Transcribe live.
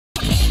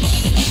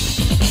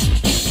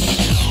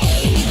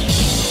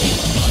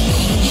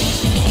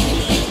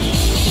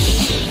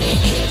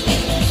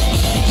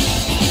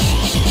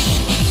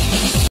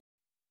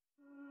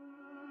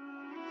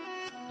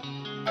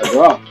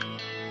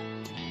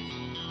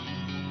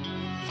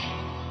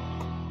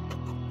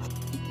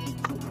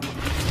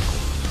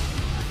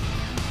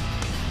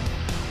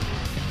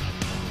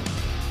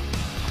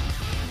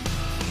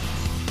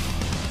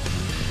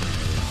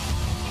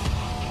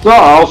So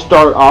I'll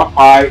start off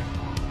by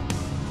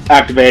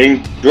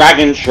activating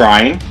Dragon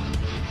Shrine.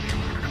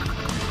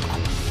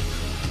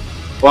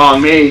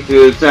 Allowing me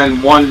to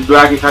send one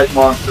dragon type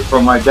monster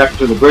from my deck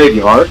to the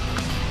graveyard.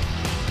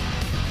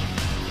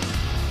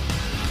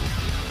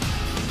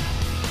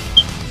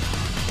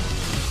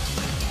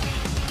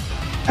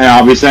 And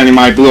I'll be sending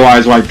my Blue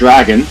Eyes White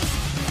Dragon.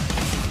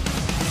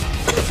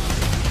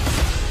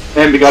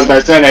 And because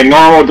I sent a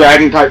normal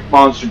dragon type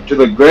monster to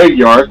the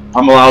graveyard,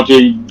 I'm allowed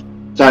to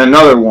send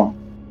another one.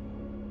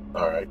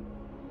 Alright.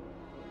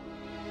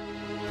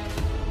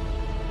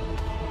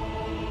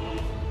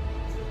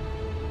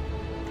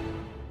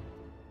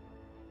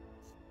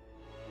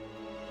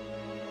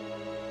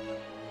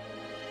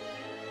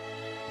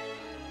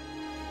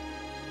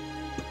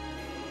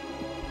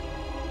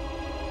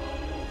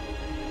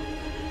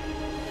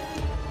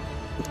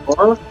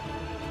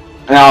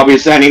 And I'll be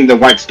sending the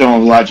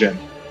Whitestone Legend,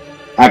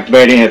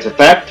 activating its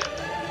effect.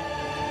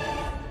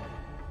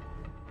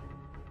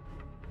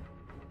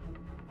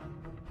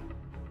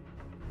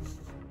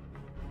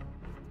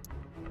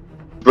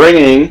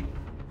 Bringing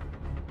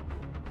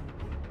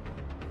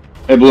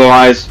a Blue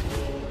Eyes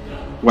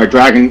White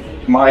Dragon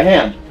to my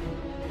hand.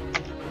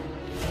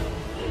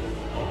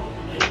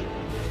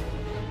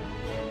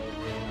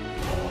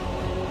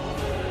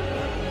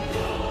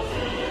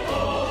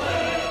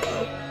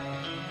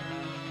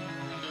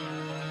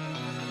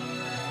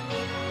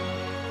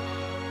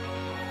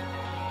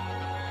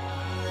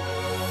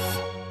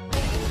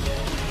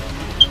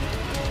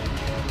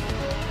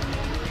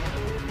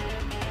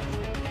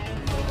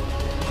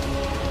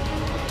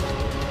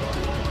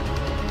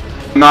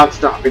 Not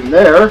stopping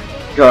there,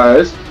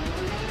 because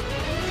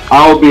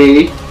I'll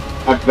be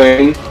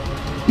activating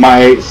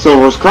my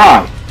Silver's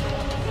Cry,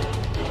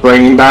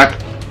 bringing back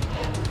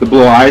the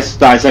Blue Eyes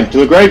that I sent to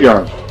the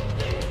graveyard.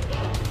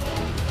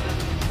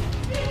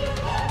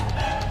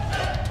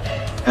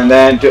 And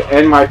then to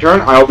end my turn,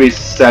 I'll be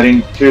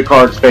setting 2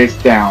 cards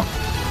face down.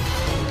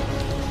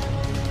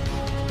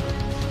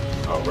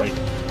 Alright.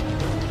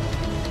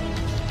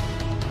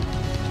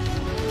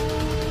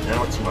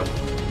 Now it's my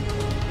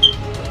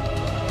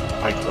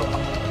Hydro.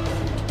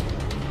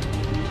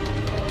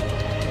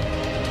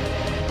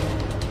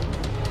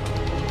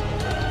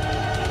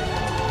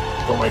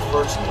 For my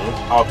first move,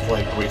 I'll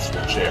play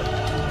Graceful Chair,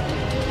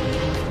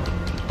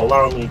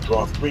 allowing me to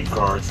draw 3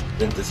 cards,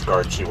 then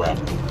discard 2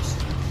 afterwards.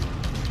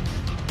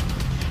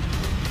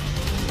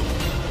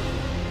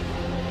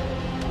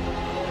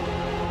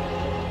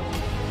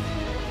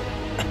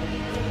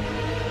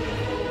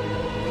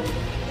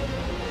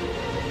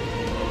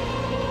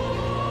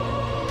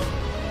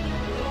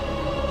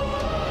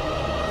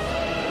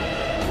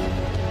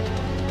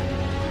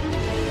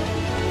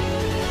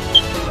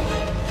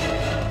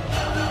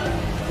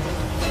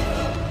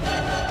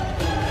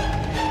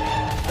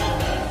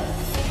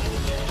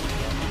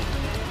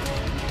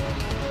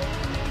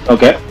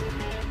 Okay.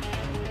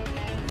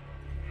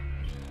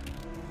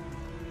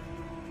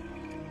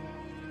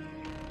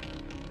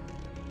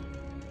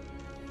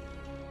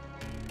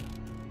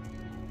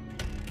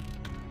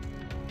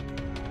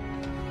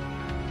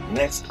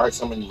 Next, I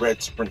summon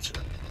Red Sprinter.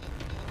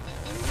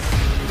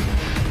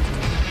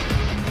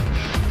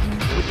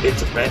 With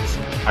its effects,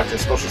 I can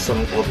special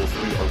summon level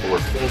 3 or lower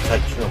Fiend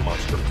type Kill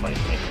monster from my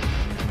hand.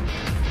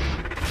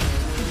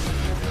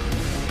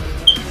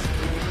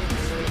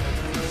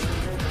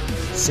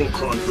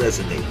 Synchron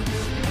Resonate.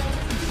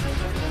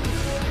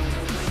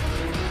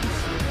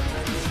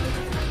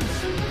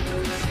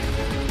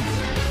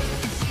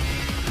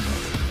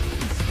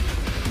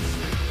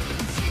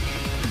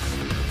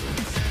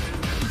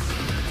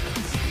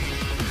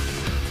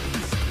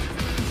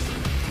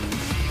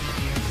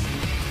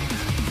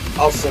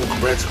 I'll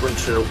sync Red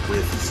Sprinter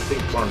with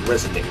Synchron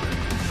Resonate.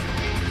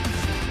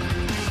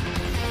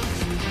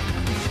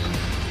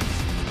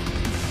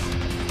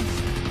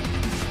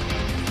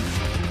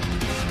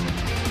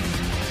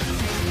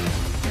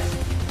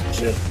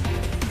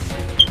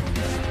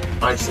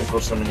 I synchro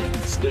summon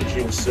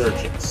Stygian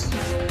Surgeons.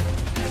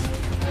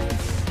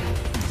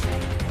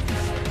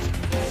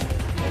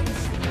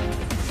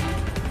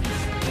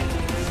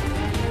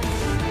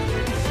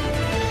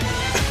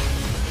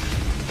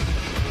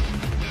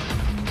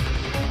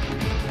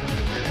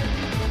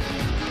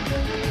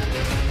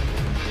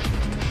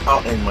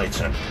 I'll end my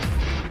turn.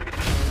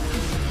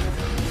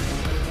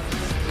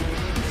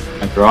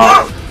 And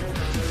draw. No!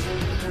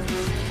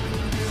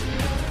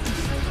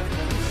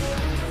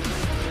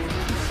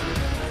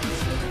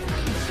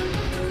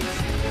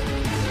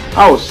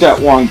 I will set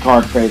 1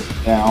 card face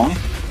down.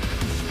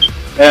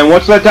 And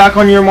what's the attack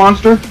on your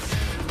monster?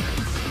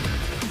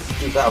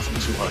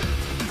 2,200.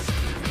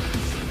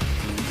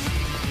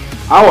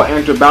 I will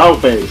enter battle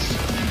phase.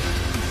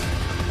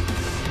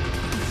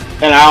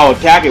 And I'll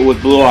attack it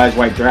with Blue Eyes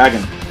White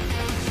Dragon.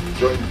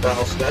 During the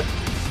battle step,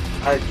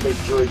 I activate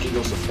Jury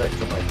Giggle's effect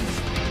for my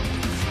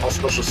hand. I'll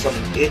special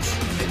summon it,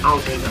 and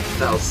I'll gain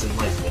 1,000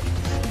 life points.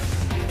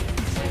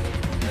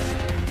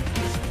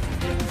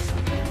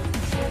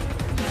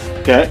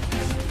 Okay.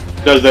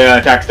 Does the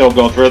attack still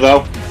go through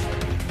though?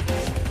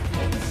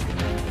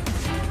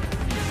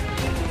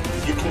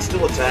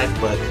 still attack,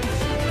 but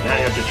now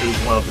you have to choose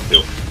one of the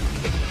two.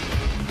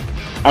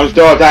 I'm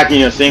still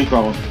attacking you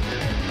synchro.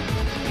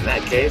 In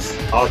that case,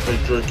 I'll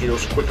activate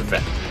Drago's quick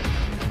effect.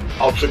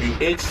 I'll tribute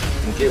it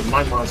and give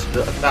my monster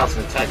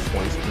 1,000 attack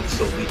points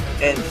until the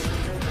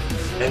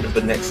end of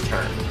the next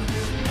turn.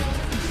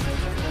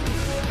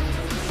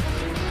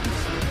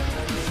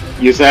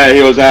 You said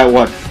he was at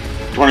what,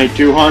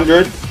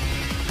 2,200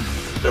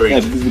 32.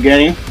 at the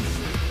beginning?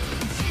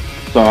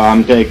 So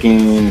I'm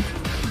taking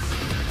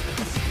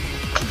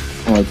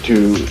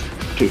two.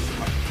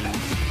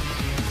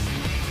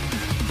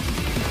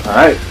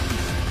 Alright.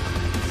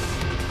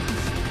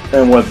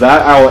 And with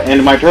that, I will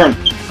end my turn.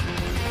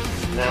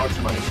 Now it's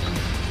my turn.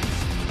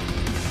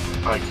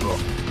 I draw.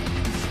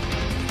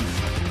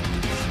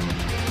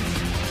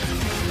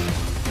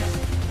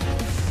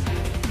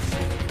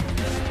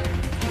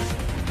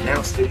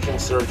 Now stage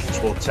insurgents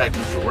will attack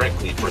you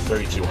directly for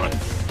 3,200.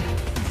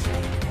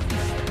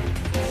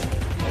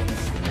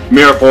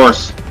 Mirror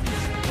Force.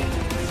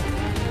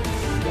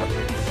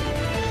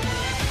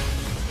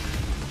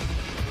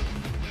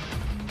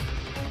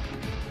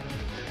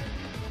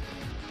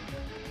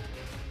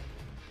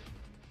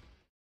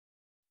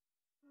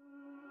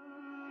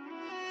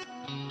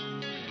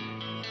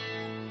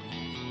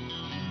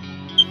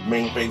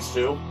 Main phase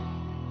 2.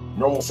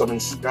 Normal summon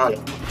Sky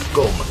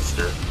Skull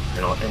Monster,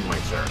 and I'll end my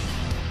turn.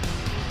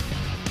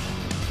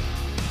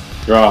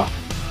 Draw.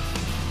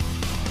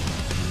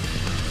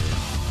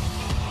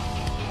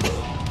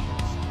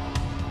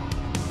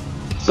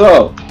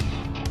 So,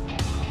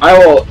 I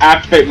will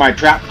activate my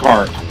trap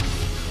card,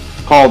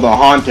 called the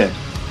Haunted.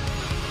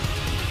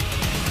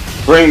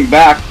 Bring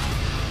back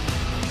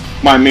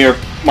my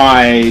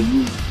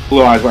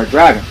Blue Eyes White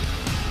Dragon.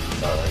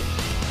 Alright.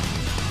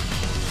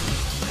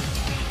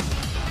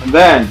 And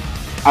then,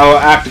 I will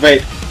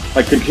activate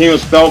my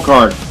continuous spell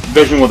card,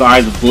 Vision with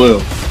Eyes of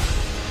Blue.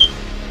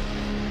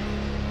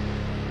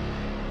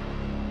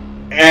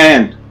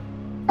 And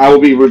I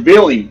will be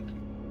revealing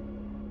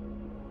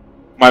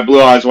my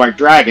Blue Eyes White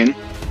Dragon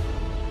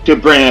to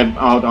bring it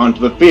out onto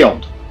the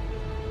field.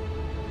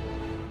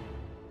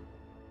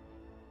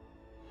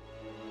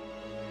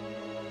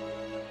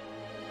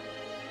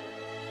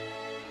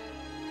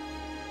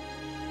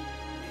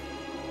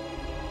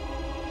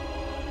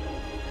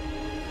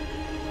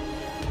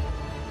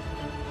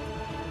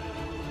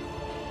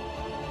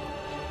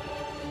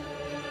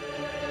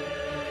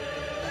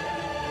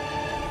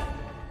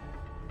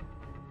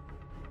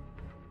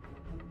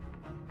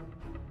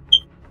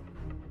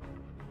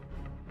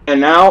 And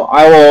now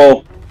I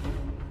will...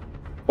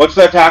 What's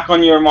the attack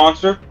on your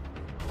monster?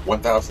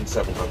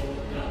 1,700.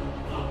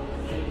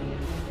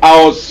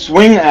 I'll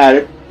swing at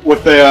it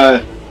with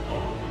the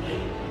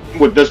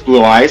with this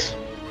Blue Eyes.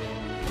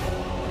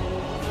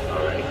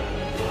 Alright.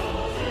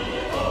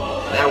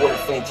 Now when a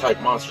Flame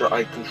type monster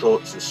I control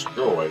is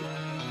destroyed,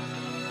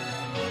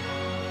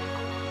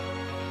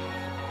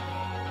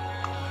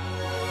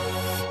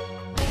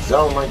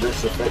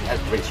 Zalamander's effect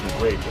activates from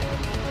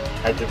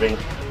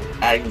graveyard.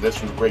 Adding this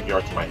from the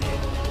graveyard to my hand.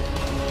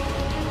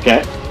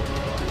 Okay.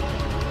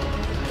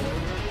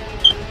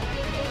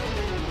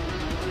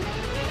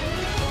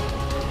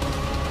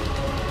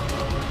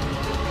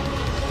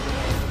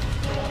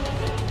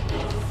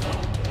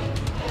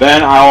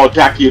 Then I'll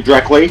attack you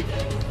directly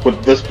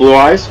with this Blue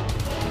Eyes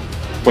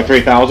for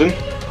 3,000.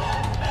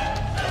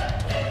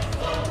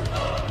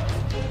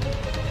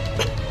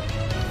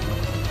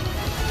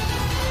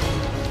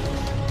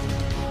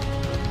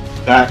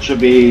 That should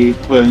be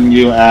putting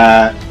you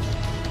at...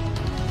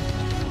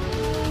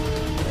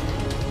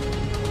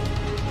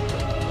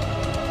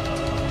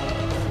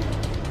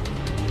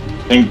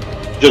 I think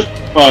just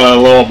a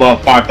little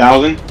above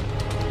 5,000.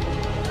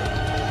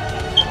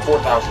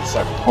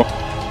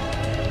 4,700.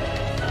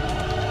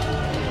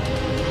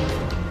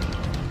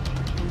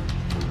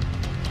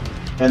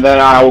 And then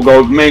I will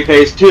go main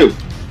phase 2.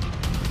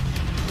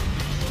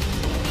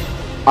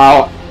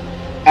 I'll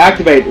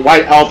activate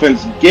White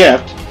Elephant's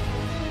Gift.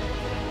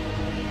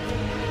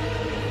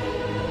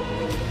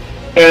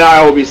 And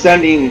I will be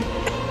sending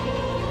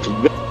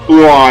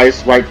Blue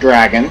Eyes White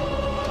Dragon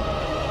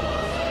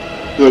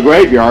to the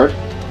graveyard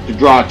to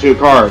draw 2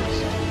 cards.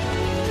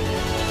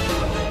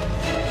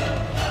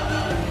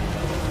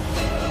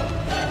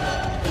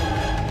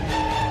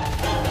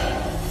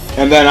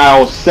 And then I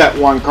will set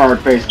 1 card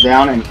face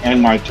down and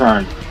end my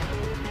turn.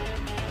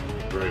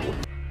 Very well.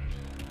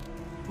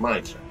 My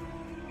turn.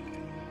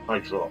 I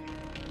draw.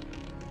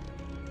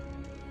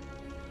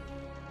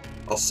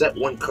 I'll set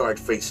 1 card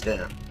face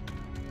down.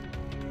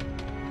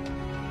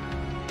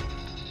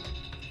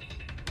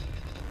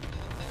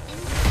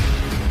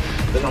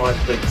 Then I'll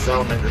activate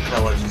Salamander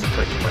Collection's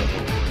effect in my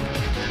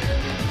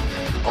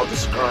hand. I'll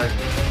describe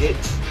it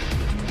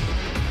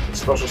and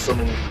special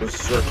summon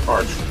Berserk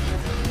Archer.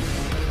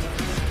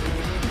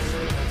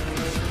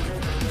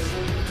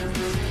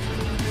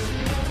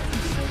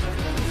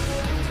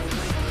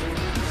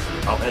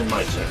 I'll end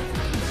my turn.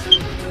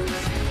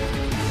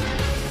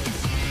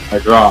 I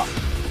draw.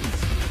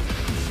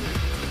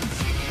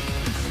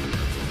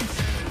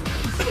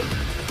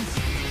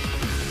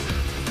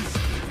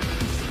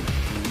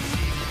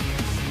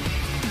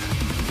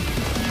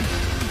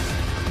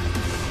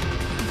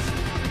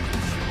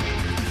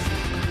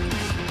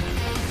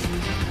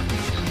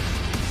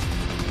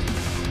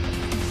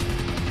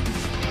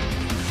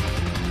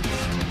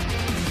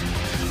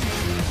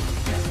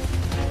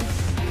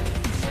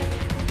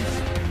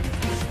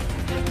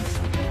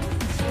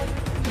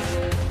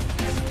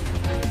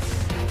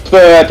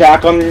 the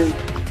attack on him?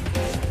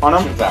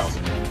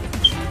 2,000.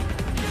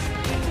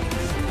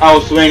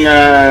 I'll swing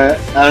at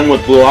him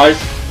with blue eyes.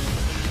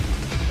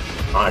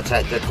 On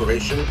attack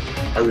declaration,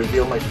 I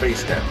reveal my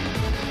face down.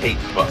 8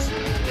 bust.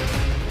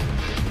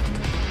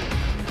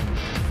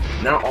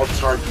 Now I'll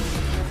target.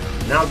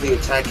 Now the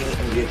attacking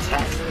and the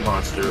attacked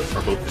monster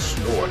are both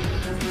destroyed.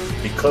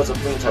 Because a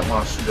green type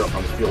monster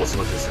on the field is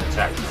selected as an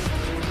attack.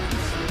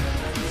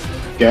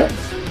 Okay.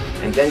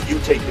 And then you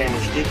take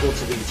damage equal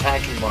to the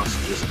attacking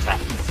monster's attack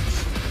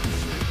points.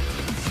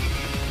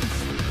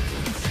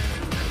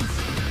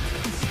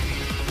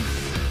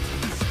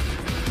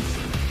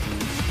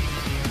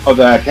 Oh,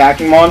 the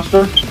attacking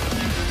monster?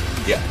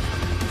 Yeah.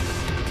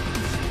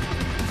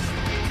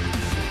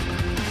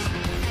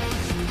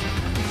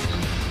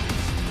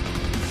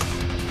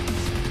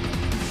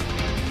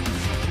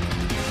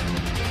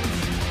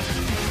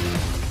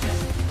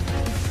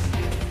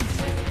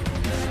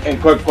 And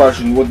quick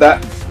question, would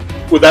that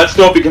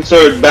still be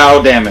considered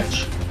battle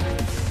damage?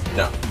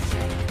 No.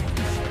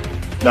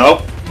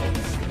 No?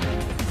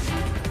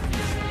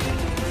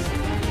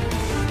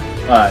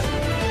 Alright.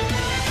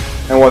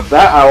 And with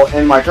that, I will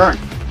end my turn.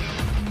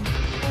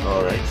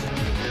 Alright.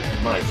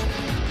 Nice.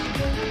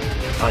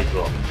 I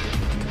draw.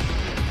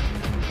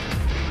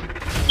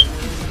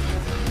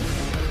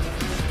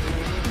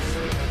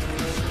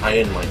 I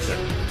end my turn.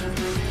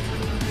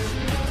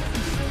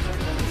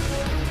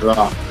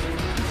 Draw.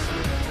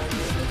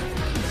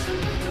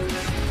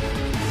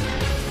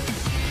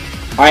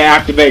 I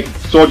activate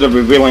Swords of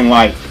Revealing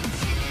Light,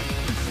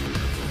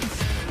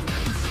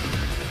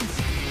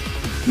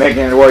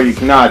 making it where you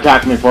cannot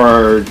attack me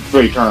for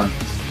 3 turns.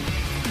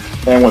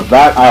 And with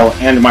that, I will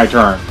end my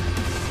turn.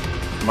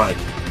 Mike.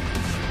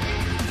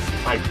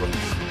 Michael.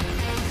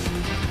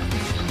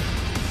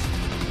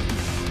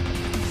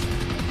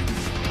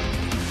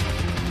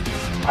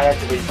 I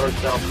activate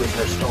Earthbound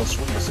Prisoner Stone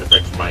Sweetness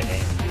effect from my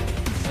hand.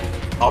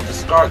 I'll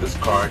discard this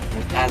card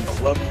and add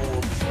a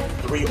level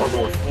 3 or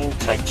lower Fiend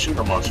type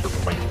tuner monster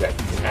from my deck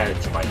and add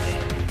it to my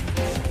hand.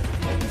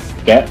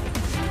 Okay.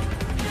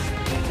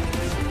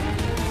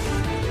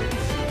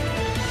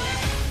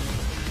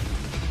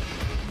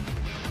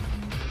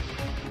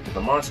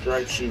 The monster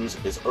I choose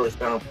is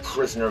Earthbound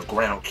Prisoner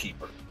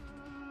Groundkeeper.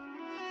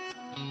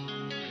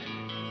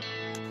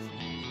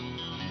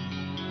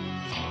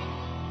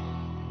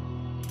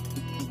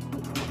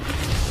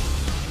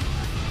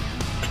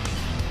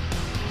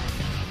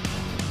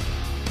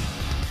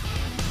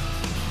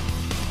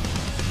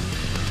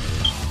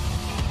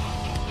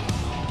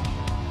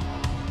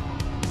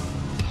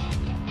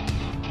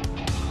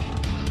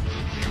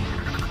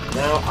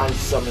 Now I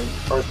summon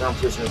Earthbound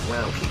Prisoner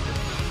Groundkeeper.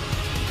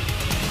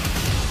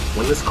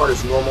 When this card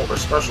is normal or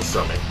special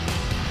summon,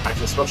 I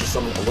can special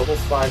summon a level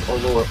 5 or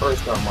lower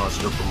Earthbound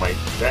monster from my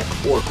deck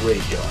or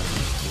graveyard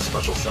and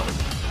special summon.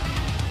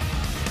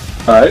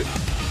 Alright.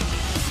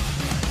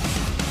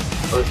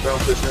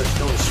 Earthbound Prisoner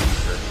Stone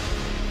Sweeper.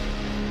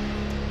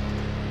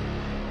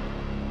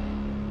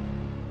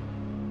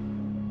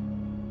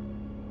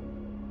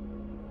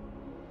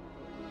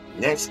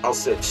 Next, I'll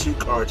set 2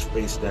 cards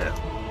face down.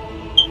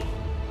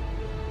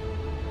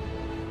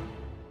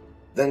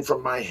 Then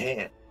from my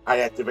hand,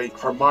 I activate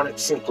Harmonic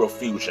Synchro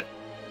Fusion.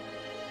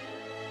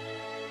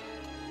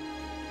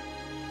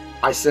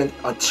 I send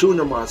a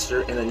tuner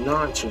monster and a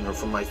non-tuner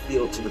from my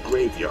field to the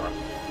graveyard.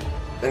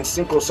 Then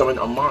synchro summon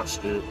a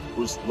monster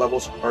whose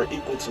levels are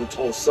equal to the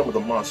total sum of the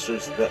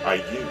monsters that I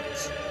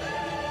use.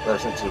 That are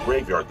sent to the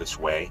graveyard this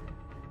way,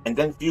 and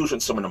then fusion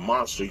summon a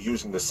monster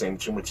using the same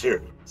 2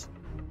 materials.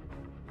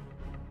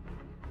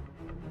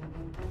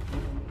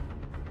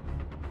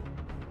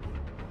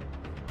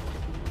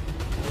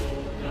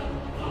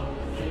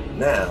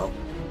 Now,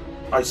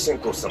 I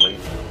synchro summon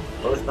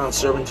Earthbound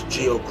Servant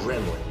Geo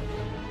Gremlin.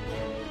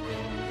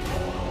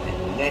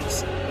 And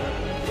next,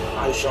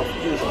 I shall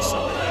fusion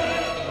summon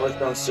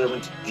Earthbound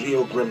Servant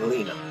Geo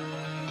Gremlina.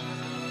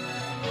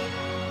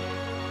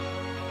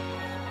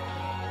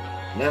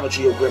 Now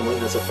Geo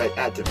Gremlina's effect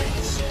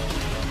activates.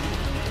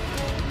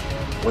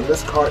 When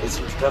this card is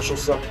special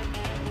summoned,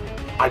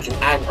 I can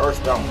add an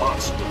Earthbound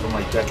monster from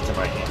my deck to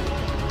my hand.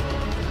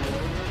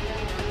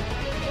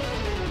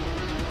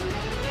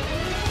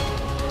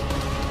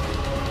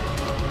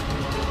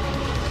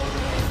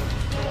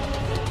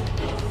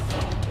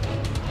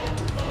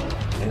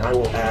 And I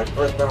will add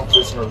Earthbound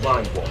Prisoner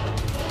Linewalker.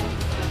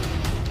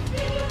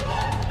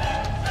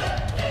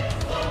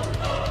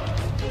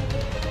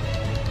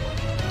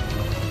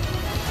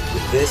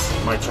 With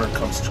this, my turn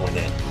comes to an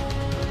end.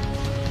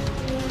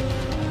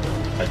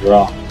 I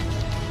draw.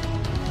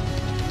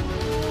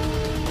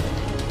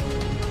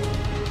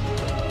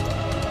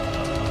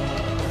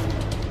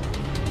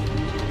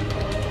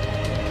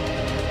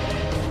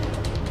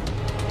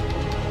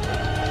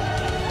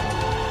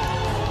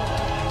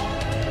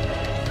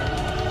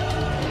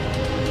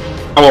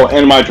 I will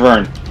end my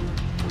turn.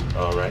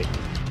 Alright.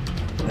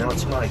 Now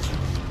it's my turn.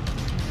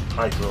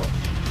 I draw.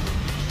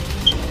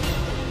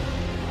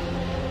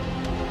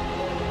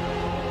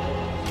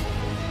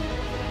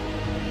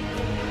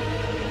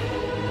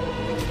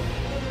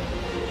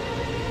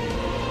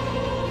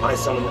 I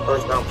summon an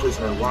Earthbound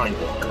Prisoner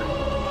Linewalker.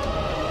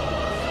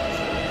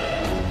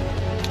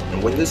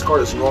 And when this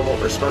card is normal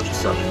or special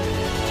summoned,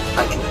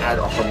 I can add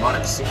a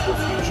Harmonic Synchro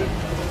Fusion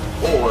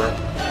or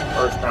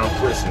Earthbound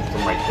Prison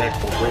from my deck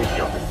or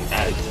graveyard and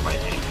add it to my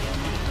hand.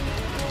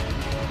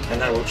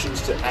 And I will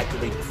choose to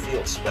activate the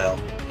field spell.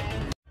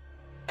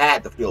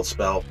 Add the field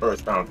spell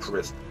Earthbound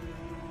Prison.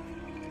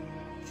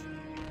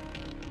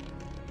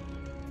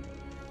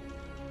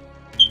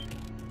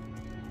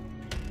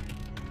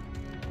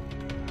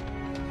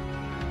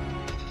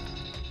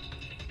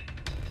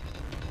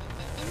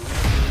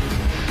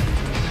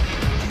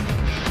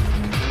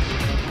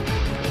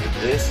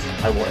 This,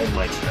 I will end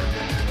my turn.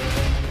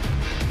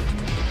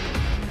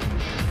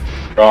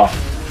 Draw.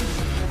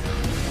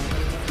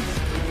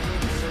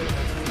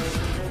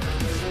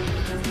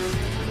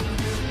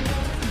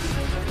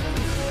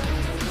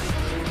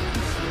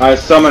 I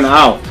summon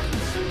out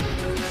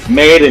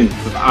Maiden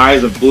with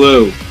Eyes of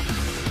Blue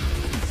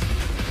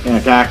in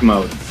attack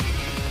mode.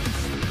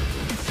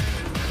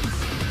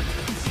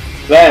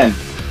 Then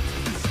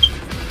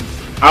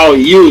I'll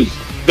use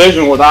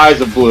Vision with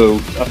Eyes of Blue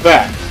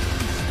effect,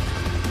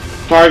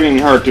 targeting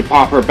her to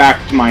pop her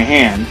back to my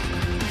hand,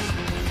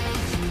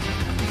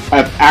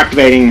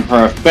 activating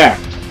her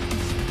effect.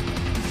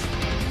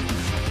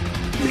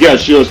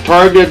 Because she was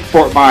targeted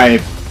by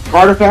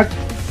card effect,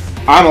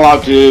 I'm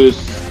allowed to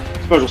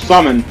special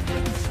summon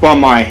from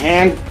my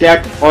hand,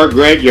 deck, or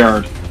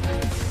graveyard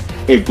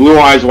a Blue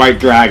Eyes White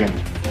Dragon.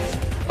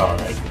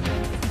 Alright.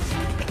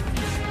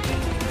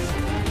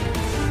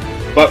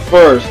 But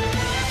first,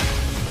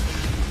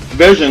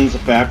 Vision's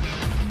effect,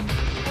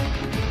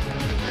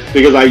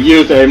 because I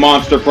used a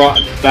monster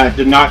that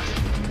did not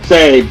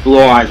say Blue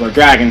Eyes or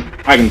Dragon,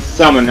 I can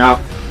summon out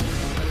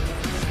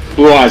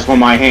Blue Eyes from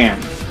my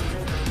hand.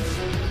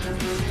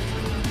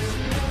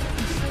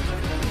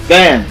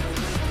 Then,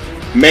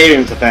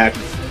 Maiden's effect,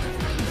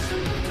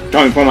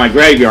 coming from my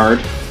graveyard.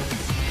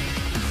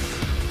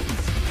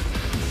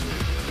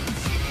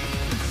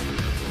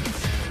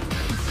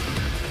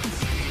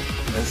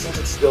 And since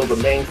it's still the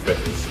main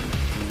phase,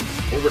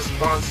 in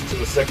response to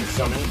the second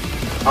summon,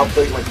 I'll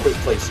play my quick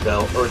play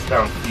spell,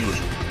 Earthbound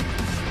Fusion.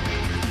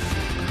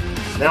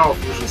 Now I'll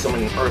fusion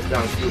summon an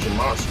Earthbound Fusion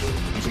monster,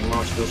 using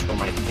monsters from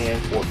my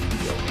hand or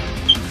field.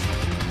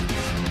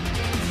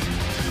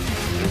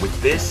 And with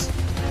this,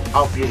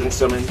 I'll fusion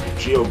summon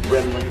Geo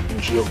Gremlin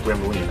and Geo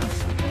Gremlina.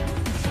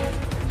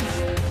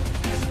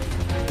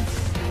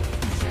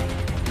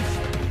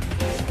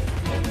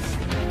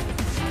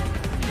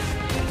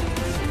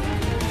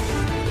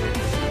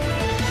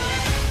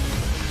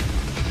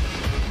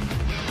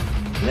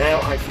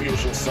 Now I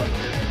fusion summon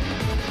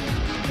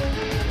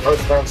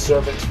Earthbound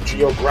Servant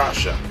Geo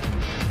Grasha.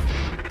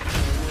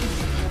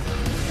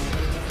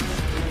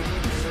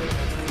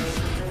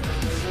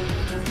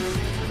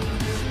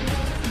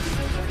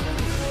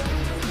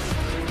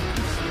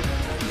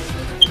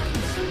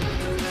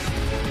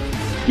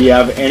 Do you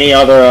have any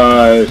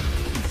other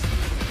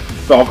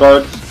spell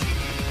cards?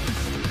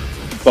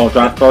 Spell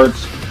trap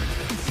cards?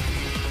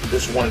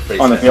 This one face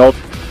on the field?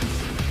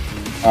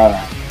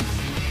 Alright.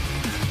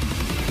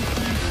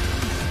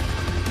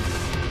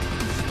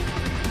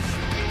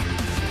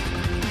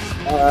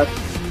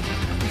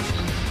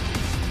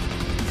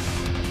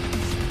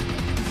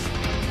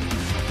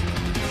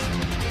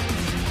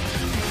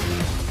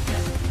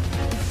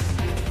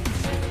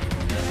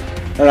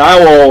 And I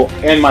will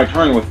end my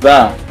turn with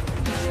that.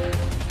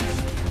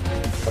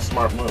 A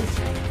smart move.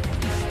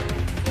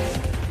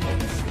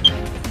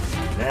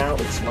 Now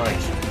it's my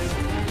turn.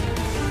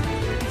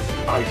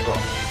 I draw.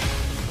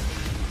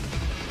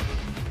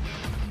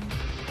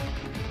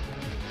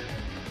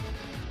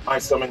 I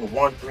summon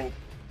 1 green.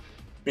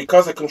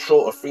 Because I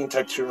control a Fiend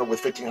type tuner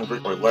with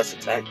 1500 or less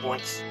attack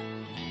points,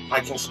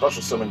 I can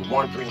special summon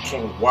 1 Green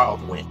King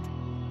Wild Wind.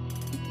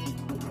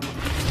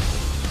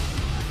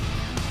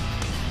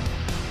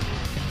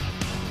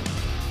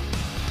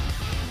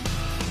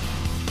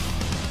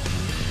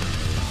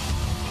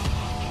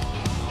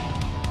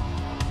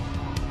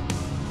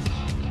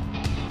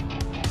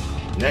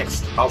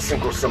 Next, I'll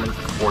synchro summon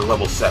for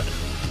level 7.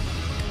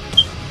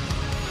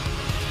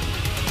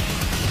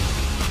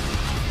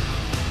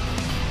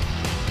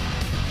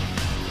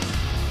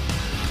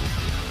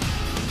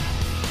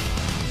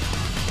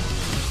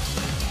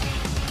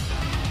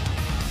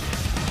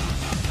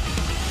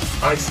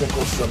 I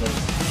synchro summon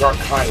Dark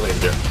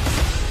Highlander.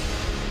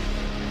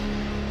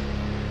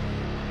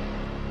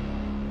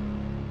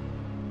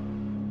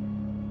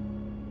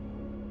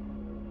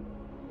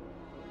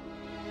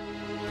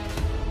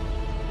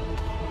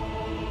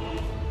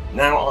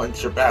 Now I'll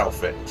enter battle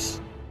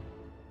phase.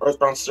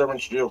 Earthbound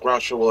Servant Geo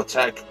Grasha will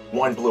attack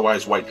 1 Blue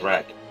Eyes White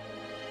Dragon.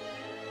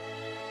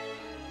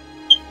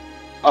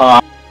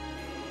 I'll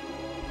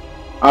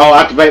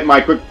activate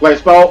my quick play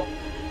spell,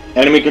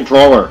 Enemy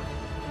Controller.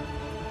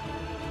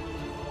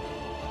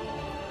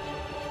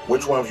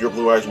 Which one of your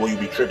blue eyes will you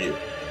be tribute?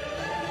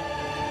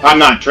 I'm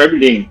not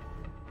tributing.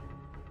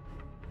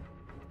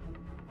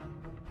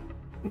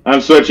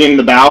 I'm switching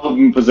the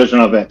battle position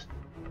of it.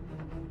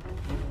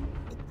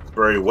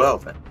 Very well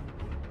then.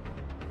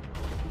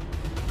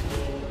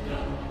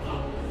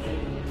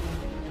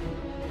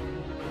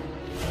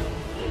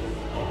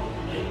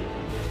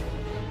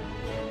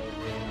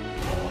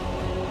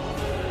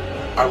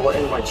 I will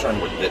end my turn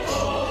with this.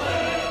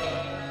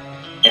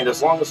 And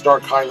as long as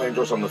Dark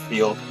Highlander's on the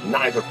field,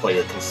 neither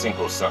player can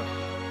synchro summon.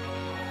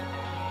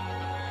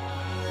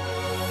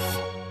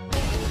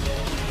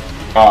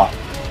 Ah.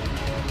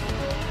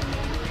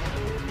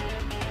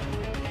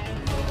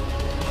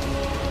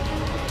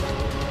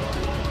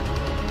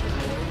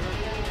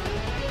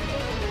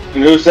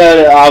 And who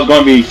said I was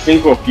going to be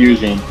synchro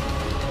fusing?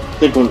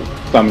 Synchro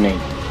summoning.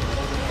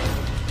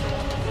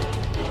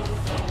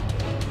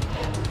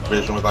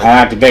 Vision with I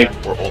activate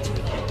or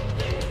ultimate?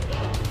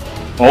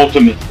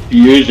 ultimate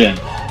fusion.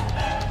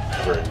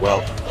 Very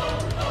well.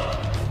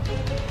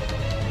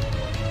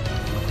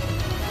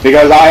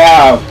 Because I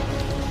have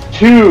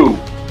 2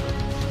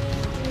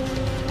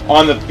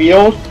 on the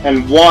field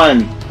and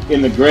 1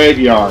 in the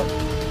graveyard.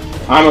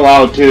 I'm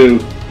allowed to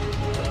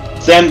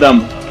send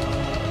them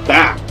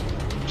back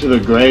to the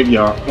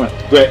graveyard.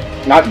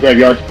 Not the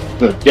graveyard,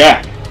 the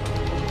deck.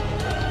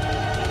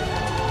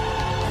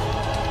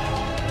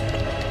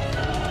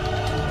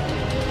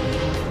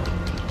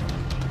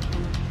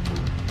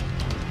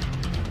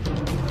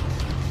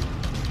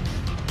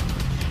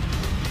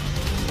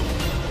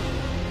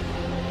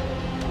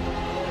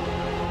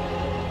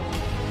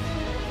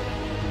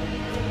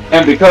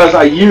 And because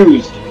I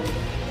used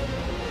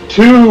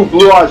 2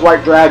 Blue Eyes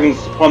White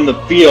Dragons from the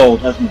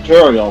field as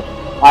material,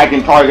 I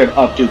can target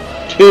up to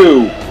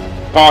 2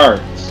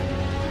 cards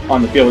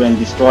on the field and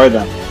destroy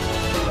them.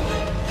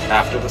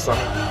 After the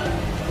summon?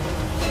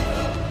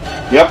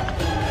 Yep.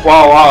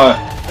 Well,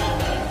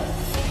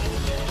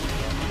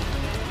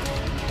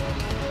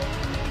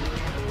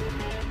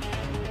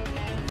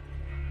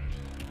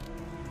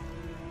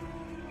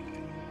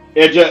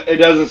 it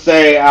doesn't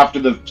say after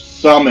the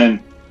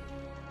summon.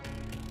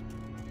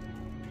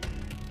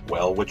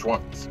 Well, which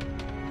ones?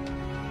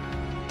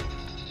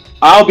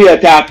 I'll be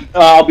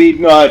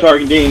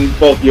targeting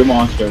both your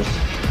monsters.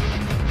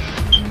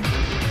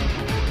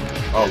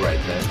 Alright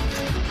then.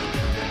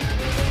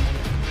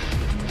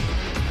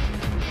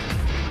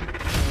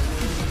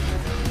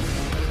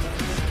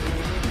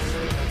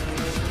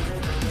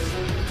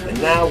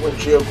 And now when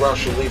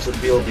Geography leaves the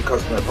field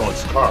because of my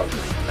opponent's card,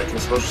 I can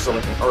special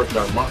summon an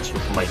Earthbound monster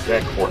from my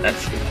deck or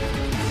extra.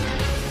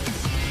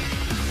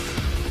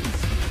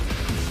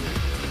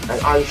 And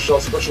I shall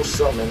special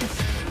summon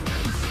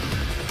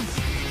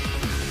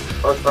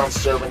Earthbound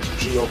Servant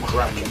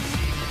Geokraken.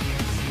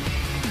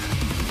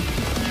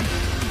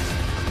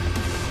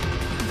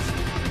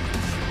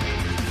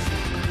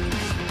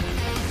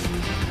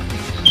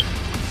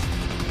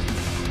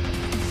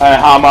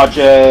 How much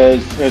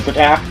is his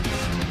attack?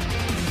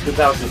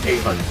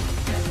 2,800.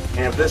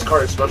 And if this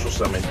card is special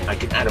summoned, I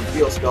can add a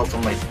field spell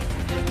from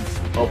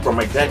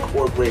my deck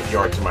or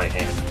graveyard to my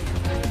hand.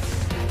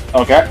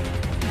 Okay.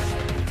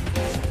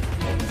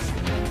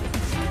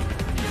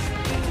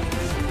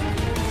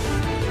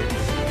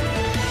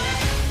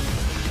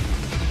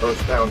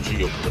 Earthbound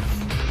Geoglyph.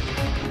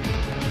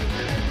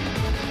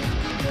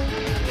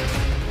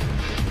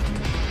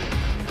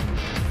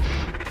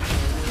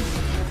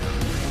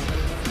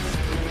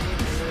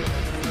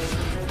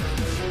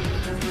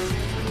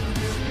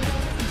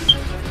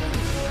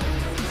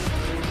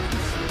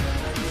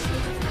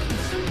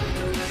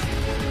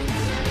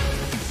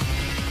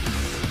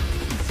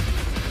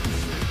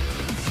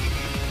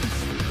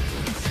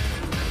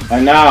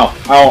 And now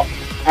I'll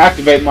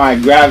activate my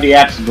Gravity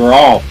Axe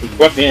Brawl,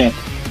 equipping it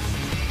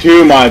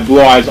to my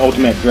Blue Eyes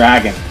Ultimate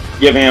Dragon,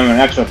 giving him an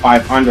extra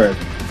 500,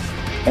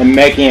 and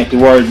making it to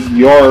where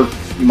your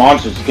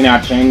monsters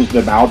cannot change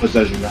the battle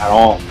position at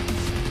all.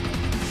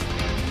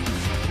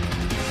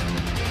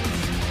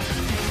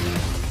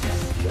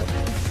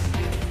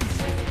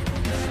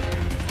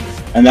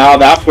 And now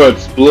that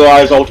puts Blue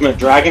Eyes Ultimate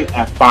Dragon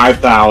at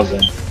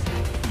 5,000.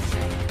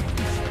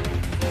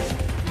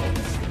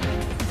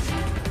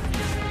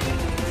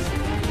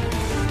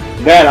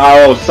 Then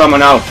I will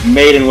summon out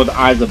Maiden with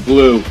Eyes of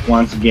Blue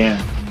once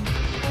again.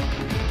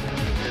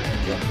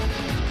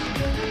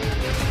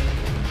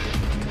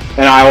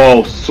 And I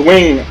will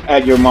swing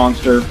at your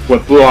monster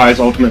with Blue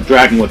Eyes Ultimate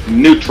Dragon with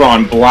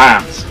Neutron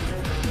Blast.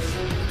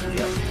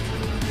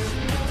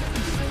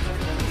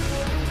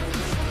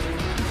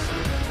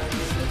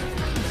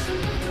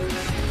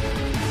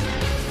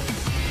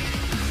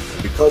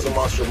 Because a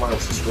monster of mine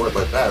was destroyed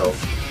by battle,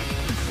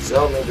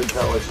 Salamander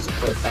catalyzes a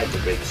threat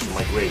activates from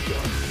my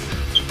graveyard.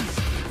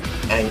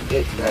 And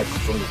it back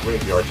from the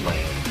graveyard to my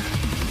hand.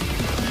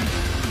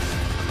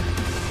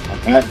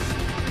 Okay.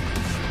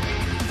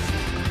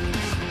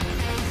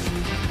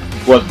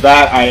 With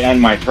that, I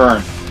end my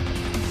turn.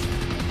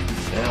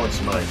 Now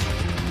it's my turn.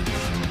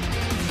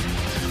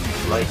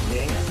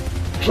 Lightning.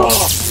 Draw!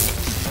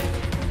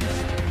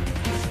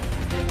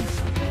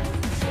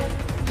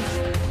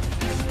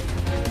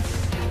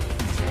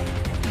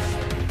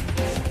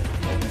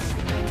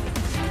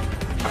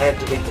 I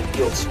activate the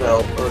field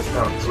spell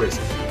Earthbound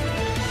Prison.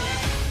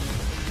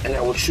 And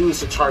I will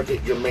choose to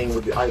target your main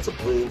with the Eyes of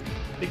Blue,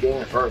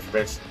 negating her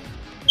effects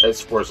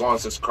for as long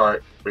as this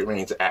card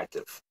remains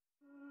active.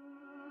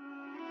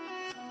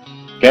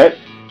 Okay.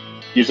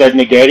 You said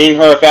negating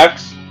her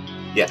effects?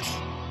 Yes.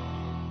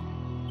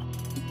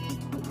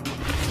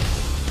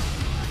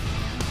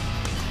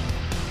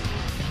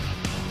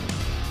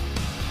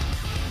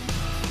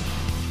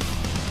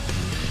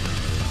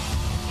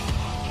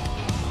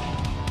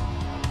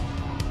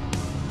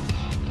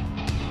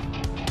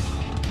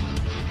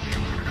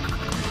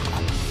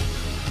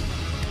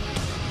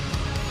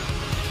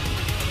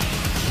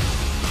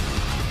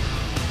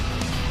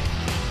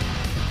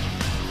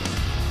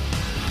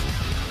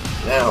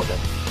 Now then.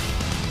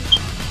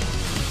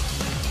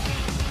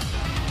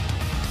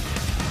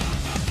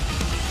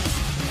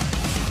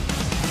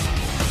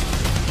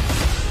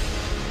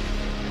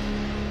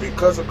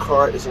 Because a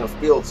card is in a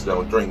field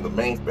zone during the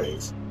main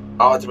phase,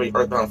 I'll activate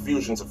Earthbound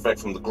Fusion's effect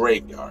from the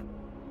graveyard.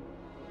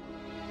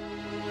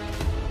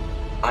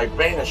 I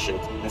banish it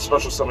and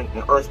special summon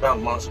an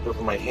Earthbound monster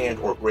from my hand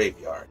or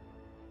graveyard.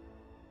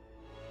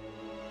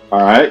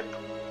 Alright.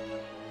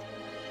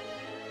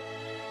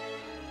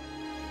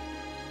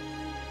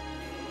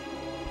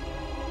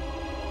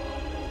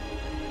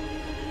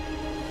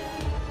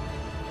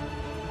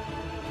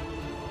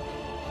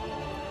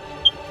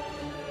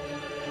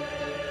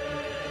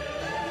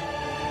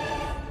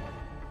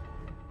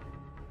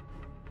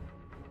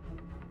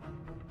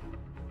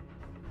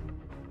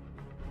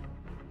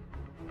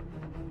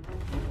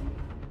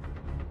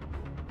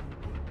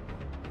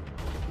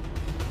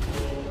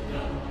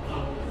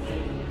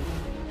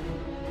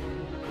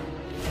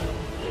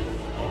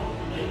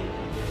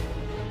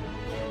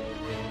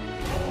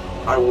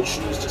 I will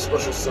choose to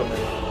special summon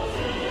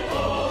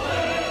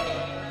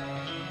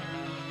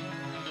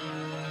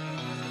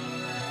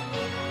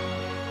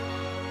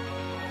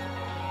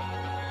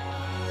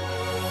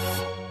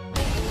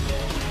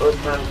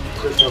Earthbound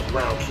Prisoner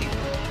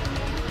Groundkeeper.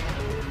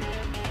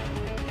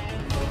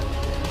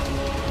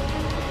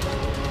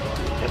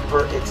 And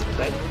per its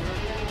effect,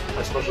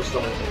 I special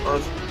summon an a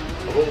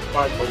level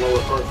 5 or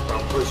lower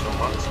Earthbound Prisoner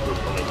monster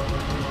from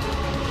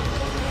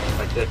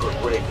my deck or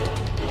graveyard.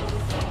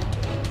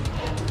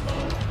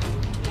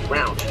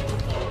 Groundkeeper.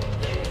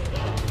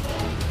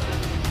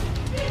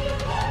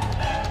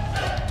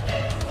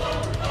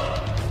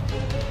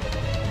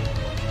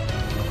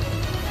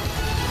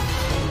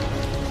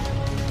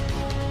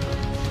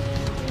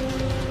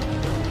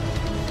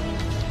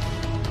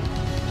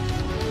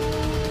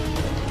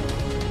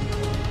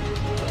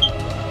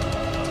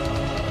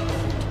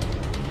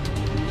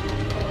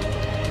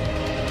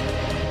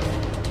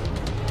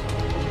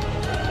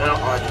 Now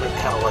I'll activate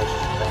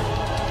Catalyzer's effect.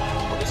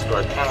 I'll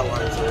discard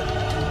Catalyzer,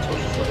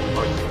 special summon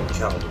Arcane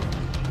Brutality.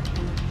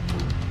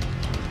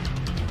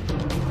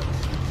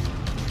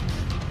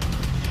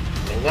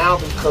 And now,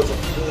 because a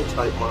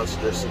Fiend-type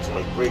monster sits in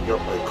my graveyard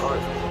by a card,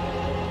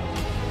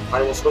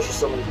 I will special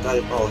summon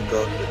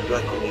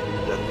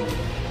BlazerDragon19.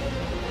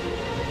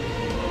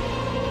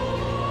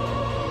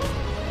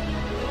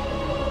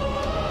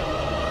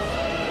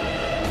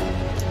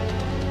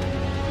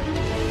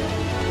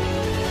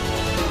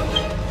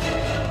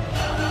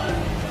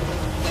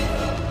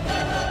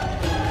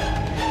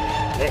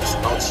 Next,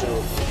 I'll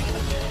tune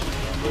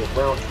the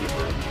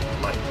Groundkeeper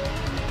Mike.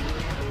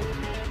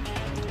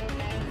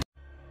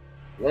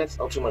 Next,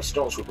 I'll tune my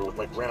Stone Sweeper with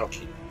my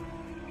Groundkeeper.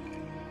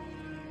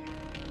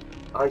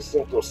 I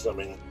Synchro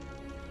Summon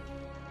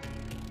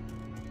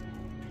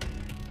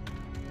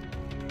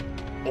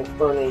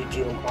Inferno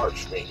Doom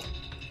Archmage.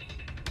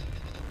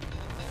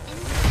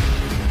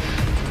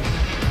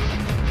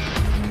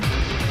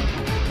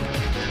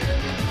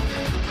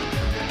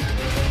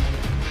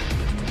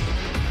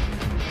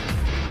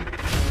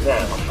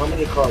 Now, how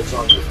many cards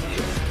on your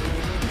field?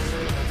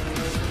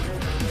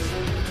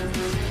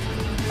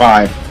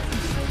 5.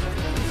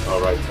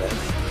 Alright then.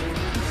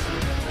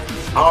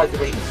 I'll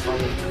activate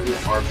Inferno Doom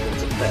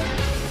Archmage's effect.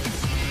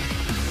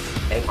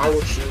 And I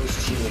will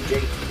choose to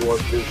negate your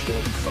vision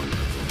and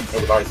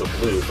with Eyes of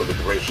Blue for the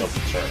duration of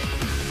the turn.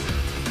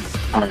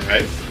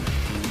 Alright.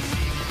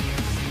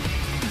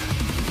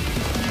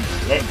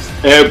 Next.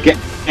 I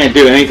can't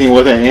do anything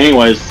with it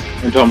anyways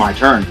until my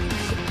turn.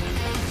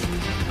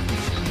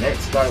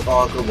 Next,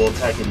 Diabolical will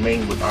attack your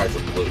main with Eyes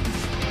of Blue.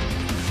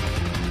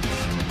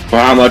 For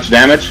how much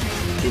damage?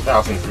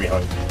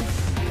 2,300.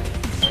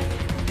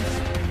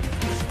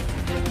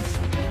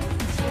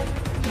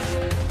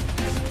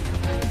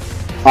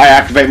 I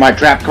activate my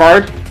trap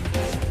card.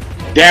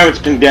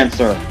 Damage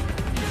Condenser.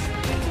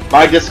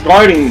 By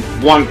discarding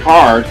one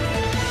card,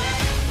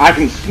 I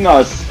can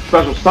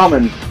special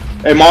summon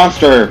a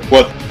monster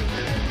with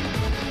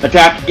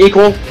attack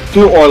equal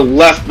to or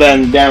less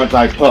than damage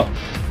I took.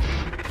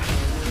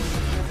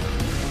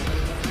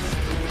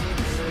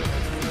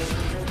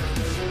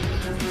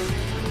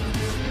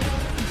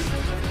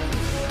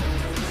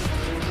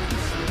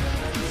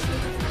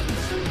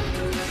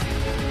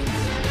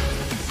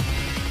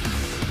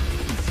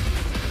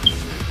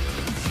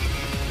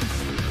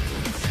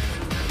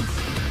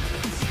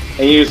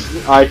 And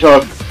I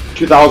took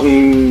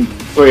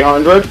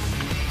 2,300.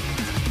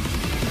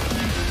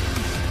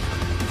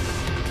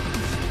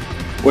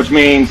 Which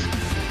means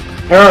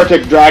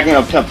Heretic Dragon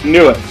of Temp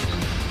Newit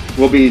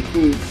will be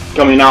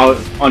coming out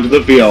onto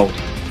the field.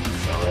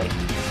 Alright.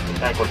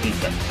 Attack or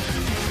defense?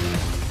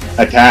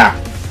 Attack.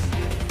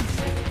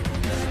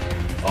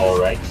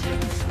 Alright.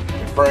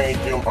 Inferno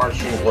Doom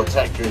Arching will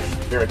attack your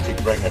Heretic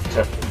Dragon of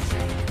Temp,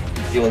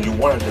 dealing you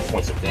 100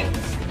 points of damage.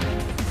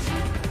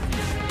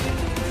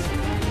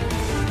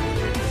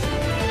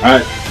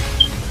 Alright.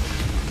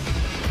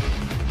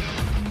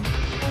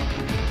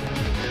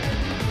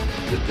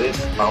 With this,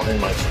 I'll end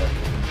my turn.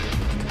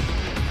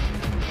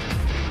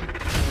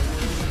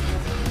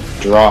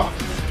 Draw.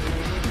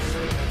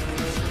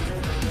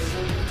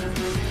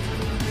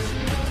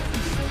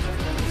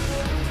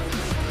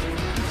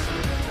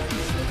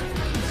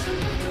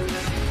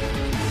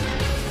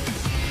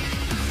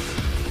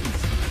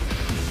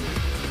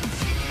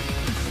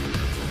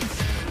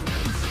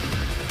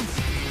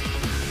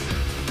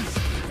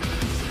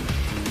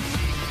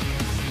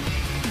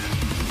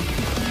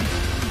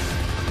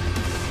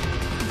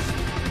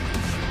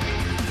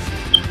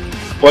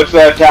 What's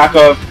the attack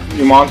of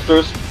your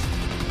monsters?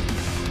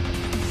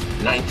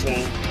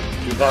 19,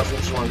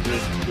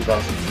 2,200,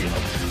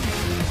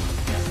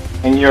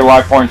 2,300. And your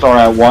life points are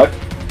at what?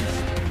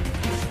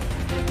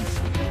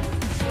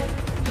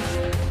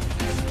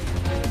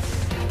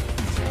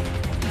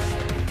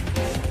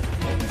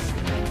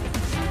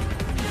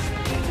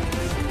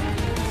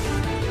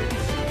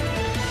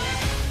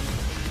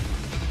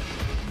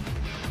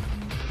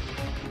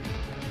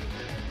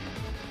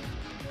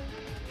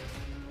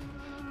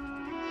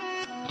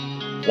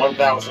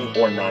 $1,000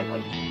 or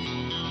 900.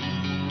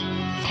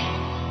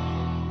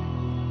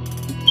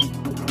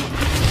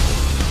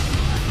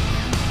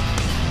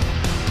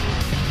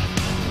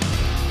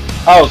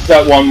 I'll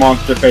set one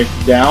monster face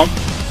down,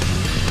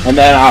 and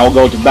then I'll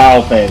go to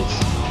battle phase.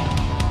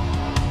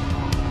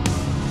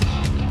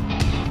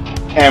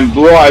 And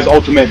Blue Eye's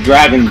Ultimate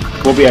Dragon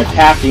will be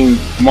attacking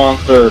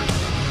monster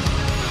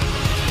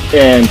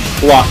in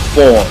slot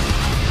 4.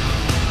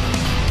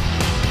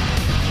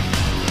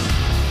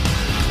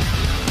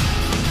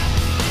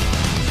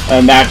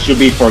 And that should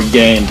be for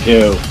game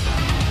 2.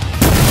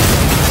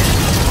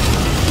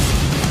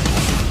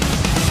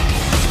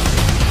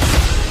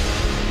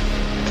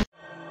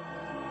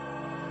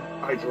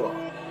 I draw.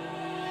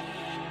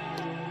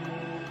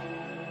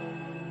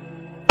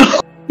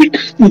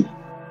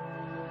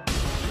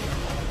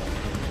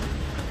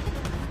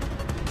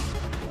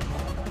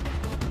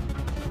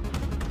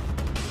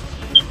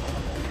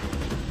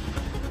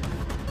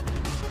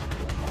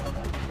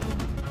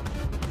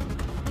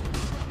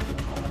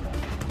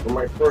 For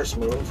my first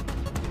move,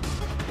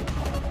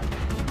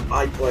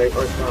 I play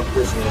Earthbound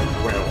Prisoner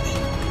Ground.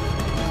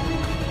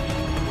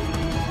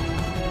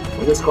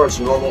 When this card's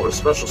normal or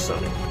special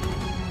summon,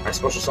 I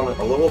special summon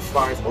a level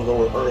 5 or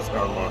lower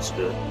Earthbound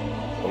monster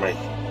from my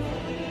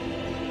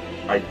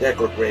deck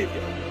or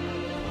graveyard.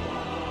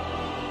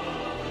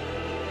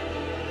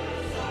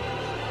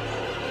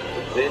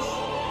 With this,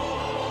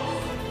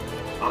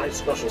 I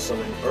special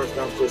summon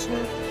Earthbound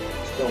Prisoner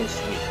Stone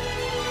Sweep.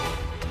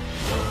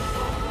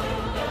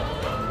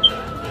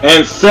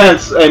 And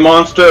since a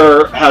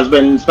monster has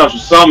been special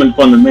summoned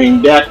from the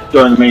main deck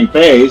during the main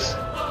phase,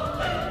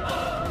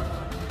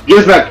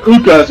 Gizmek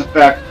Uka's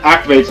effect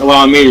activates,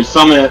 allowing me to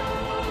summon it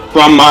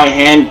from my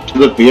hand to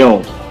the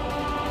field.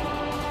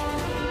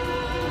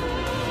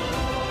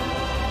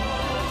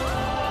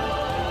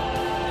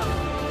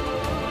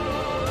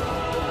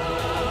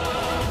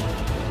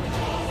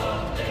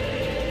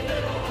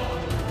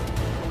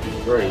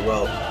 Very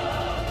well.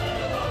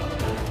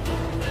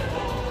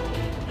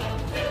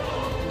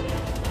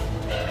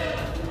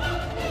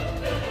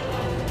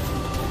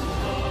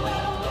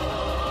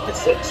 I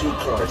set 2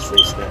 cards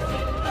face down.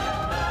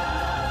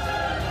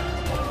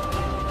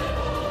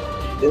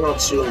 Then I'll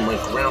tune my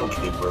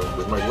Groundkeeper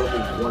with my level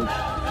 1.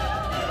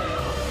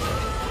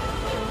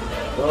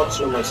 Then I'll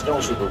tune my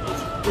Stone Sweeper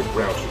with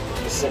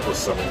Groundkeeper, the simple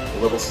summon,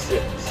 level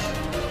 6.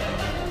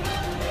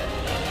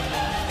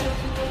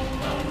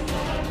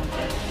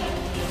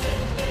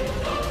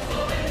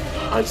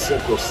 I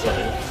synchro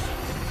summon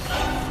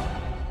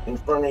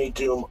Inferno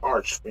Doom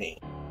Archfiend.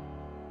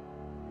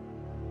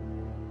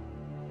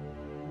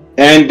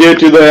 And due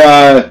to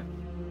the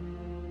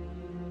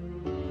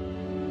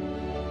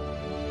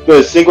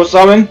single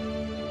summon,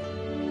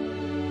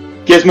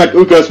 Gizmek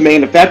Uka's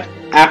main effect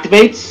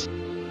activates,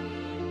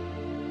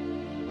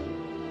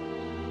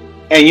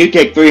 and you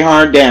take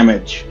 300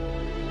 damage.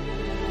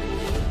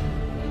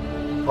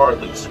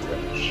 Hardly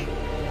scratch.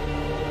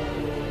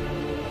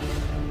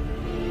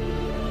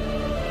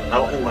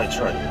 I'll end my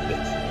turn with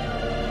this.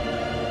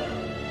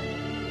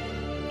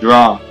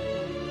 Draw.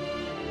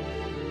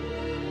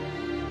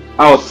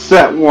 I will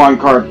set 1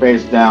 card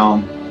face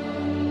down,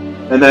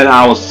 and then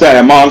I will set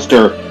a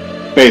monster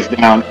face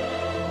down.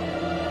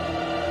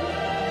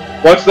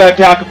 What's the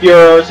attack of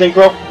your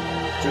synchro?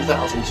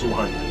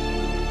 2,200.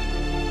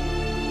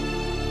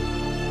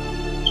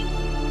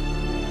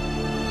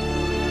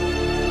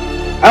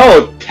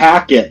 I'll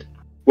attack it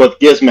with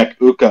Gizmek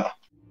Uka,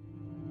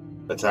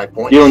 Attack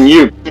points. dealing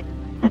you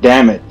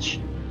damage.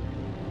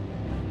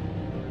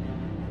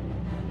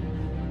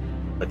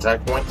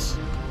 Attack points.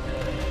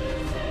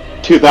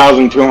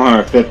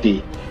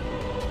 2,250.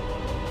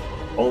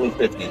 Only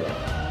 50 then.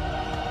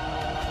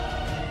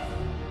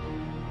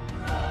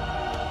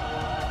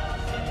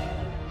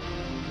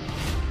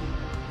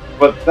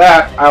 With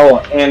that, I will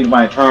end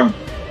my turn.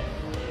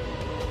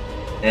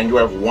 And you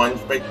have one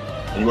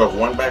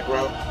back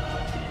row.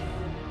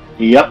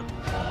 Yep.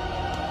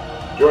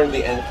 During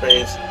the end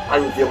phase, I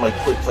reveal my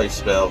quick play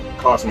spell,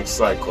 Cosmic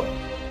Cyclone.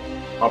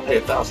 I'll pay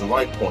 1,000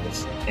 life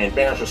points and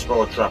banish a spell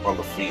or trap on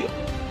the field.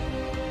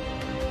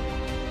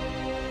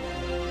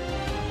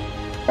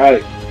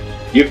 Alright.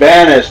 You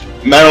banished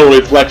Metal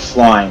Reflex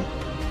Slime.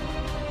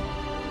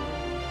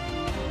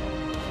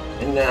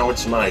 And now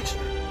it's my turn.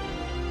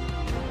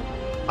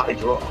 I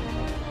draw.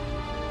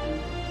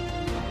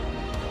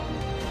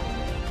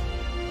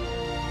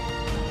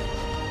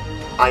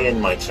 I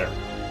end my turn.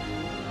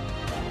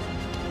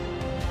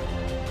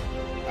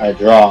 I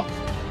draw.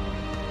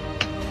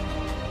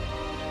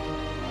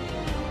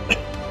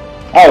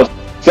 I'll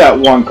set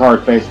one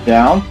card face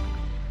down.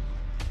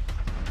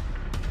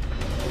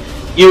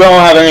 You don't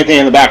have anything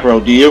in the back row,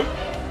 do you?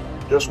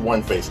 Just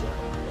one face down.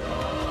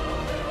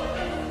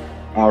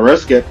 I'll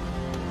risk it.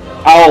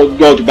 I'll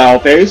go to battle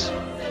phase,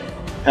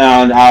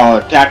 and I'll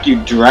attack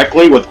you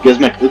directly with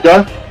Gizmek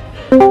Uka.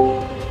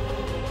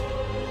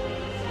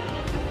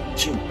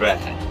 Too bad.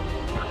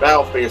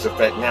 Battle phase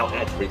effect now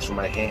activates from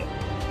my hand.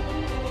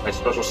 I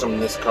special summon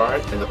this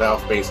card, and the battle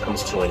phase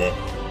comes to an end.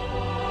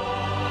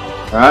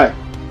 Alright.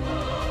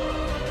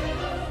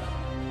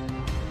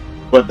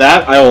 With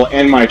that, I will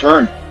end my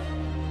turn.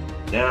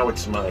 Now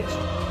it's my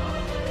turn.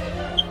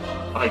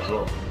 I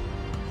draw.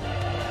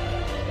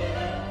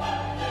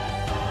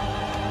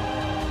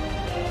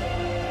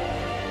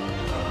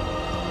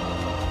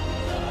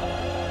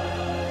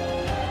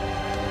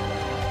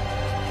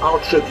 I'll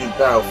tribute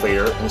Battle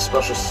Fader and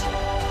special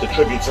to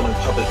tribute summon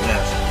Puppet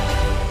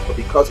Master, but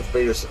because of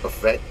Fader's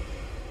effect,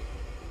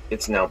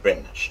 it's now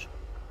banished.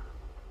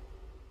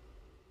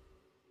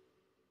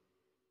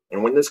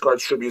 And when this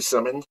card's tribute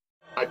summoned,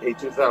 I pay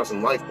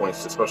 2,000 life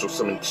points to special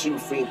summon 2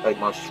 Fiend-type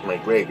monsters from my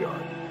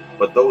graveyard,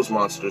 but those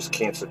monsters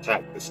can't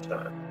attack this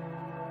turn.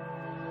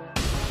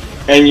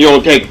 And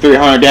you'll take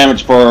 300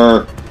 damage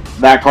for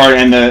that card,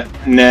 and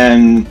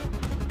then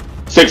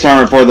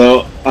 600 for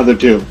the other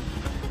two.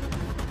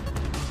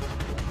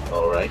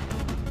 Alright.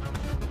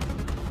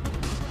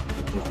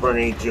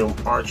 Infernity Doom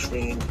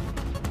Archfiend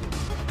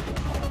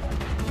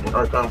and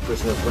Archon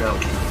Prisoner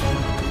Groundkeeper.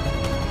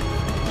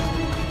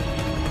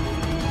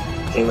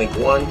 Chainlink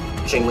 1,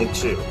 Chainlink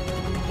 2.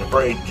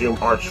 Infernity Doom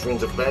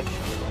Archfiend's effect.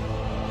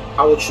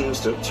 I will choose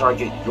to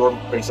target your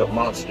face-up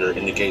monster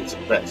and negate its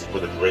effects for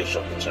the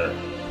duration of the turn.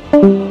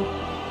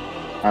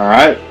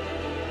 Alright.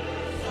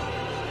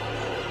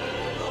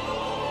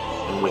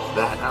 And with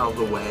that out of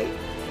the way,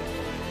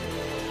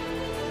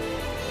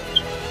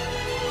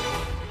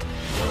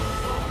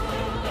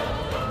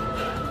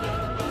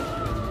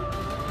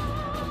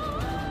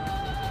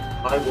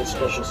 I will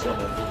special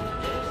summon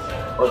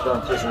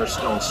Archon Prisoner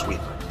Stone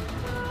Sweeper.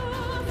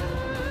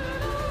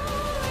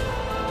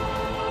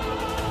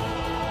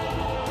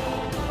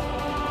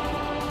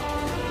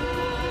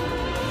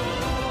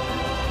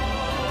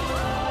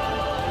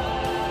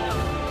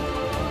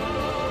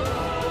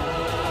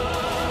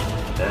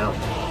 Now,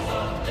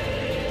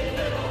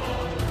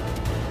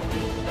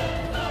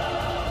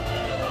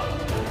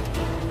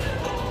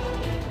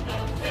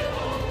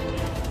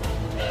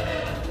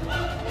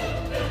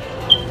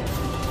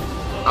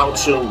 I'll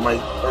tune my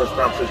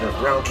Earthbound Prisoner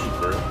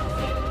Groundkeeper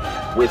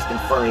with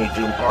Infernity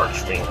Doom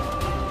Archfiend.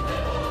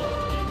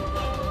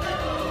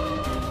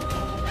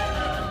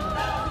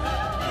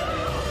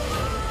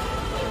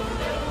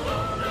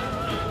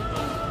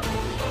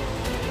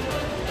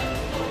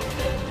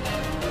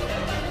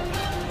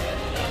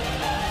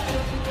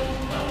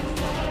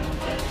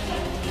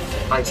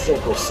 I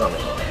Synchro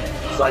Summon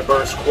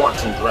Cyberse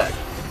Quantum Dragon.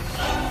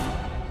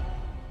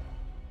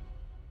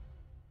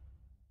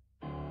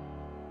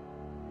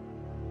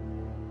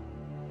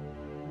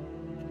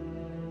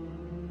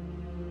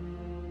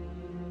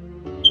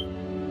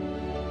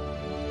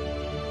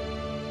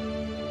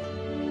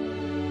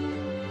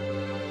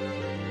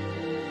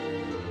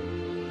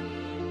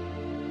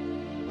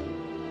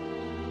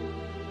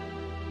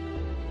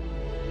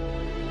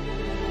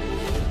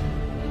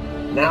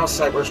 Now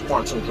Cyberse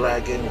Quantum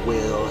Dragon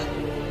will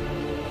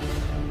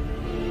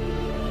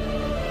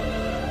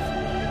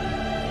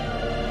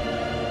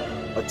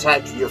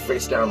attack your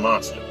face-down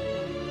monster.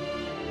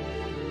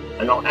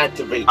 And I'll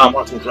activate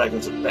Quantum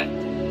Dragon's effect.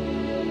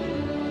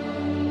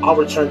 I'll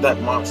return that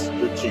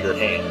monster to your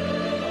hand.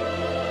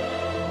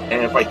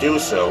 And if I do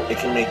so, it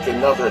can make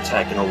another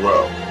attack in a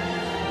row.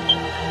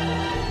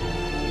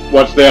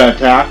 What's the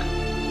attack?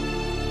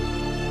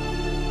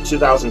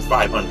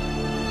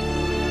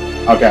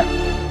 2,500. Okay.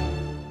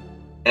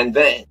 And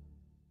then,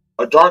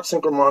 a Dark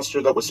Synchro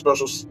monster that was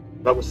special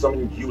that was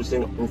summoned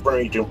using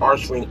Infernal Doom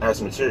Archwing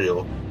as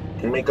material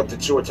can make up to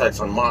 2 attacks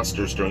on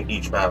monsters during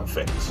each battle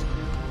phase.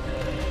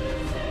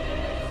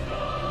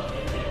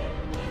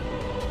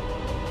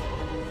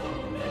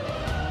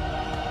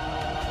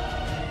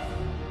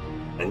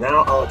 And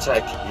now I'll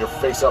attack your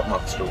face-up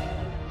monster.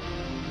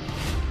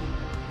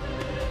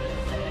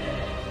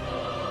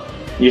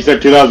 You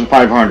said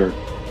 2,500.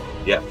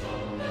 Yeah.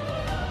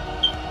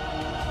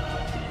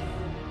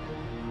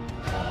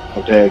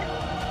 I'll take.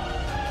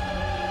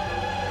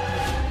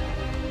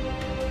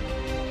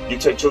 You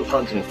take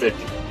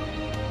 250.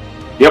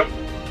 Yep.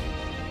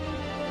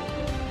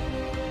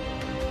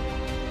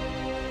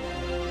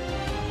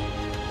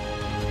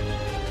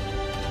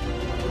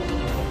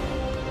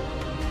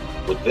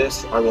 With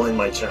this, I will end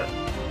my turn.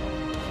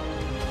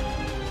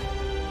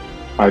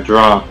 I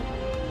draw.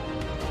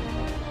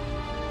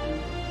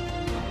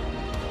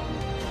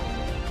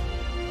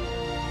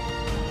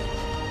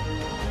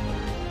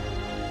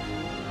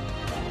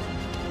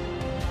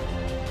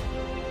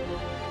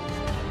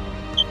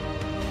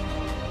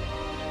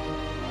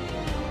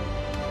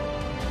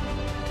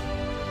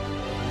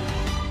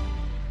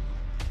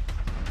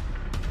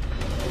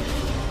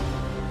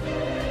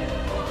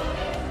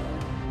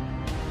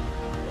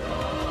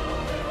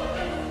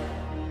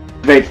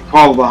 Activate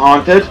Call of the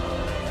Haunted.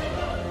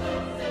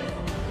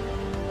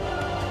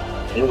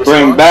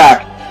 Bring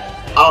back.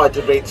 I'll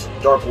activate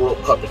Dark World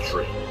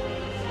Puppetry.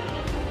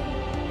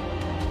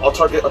 I'll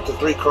target up to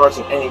 3 cards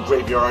in any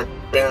graveyard,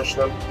 banish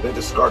them, then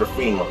discard a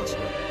Fiend monster.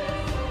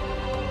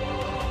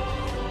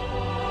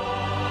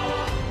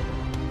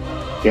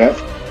 Yes.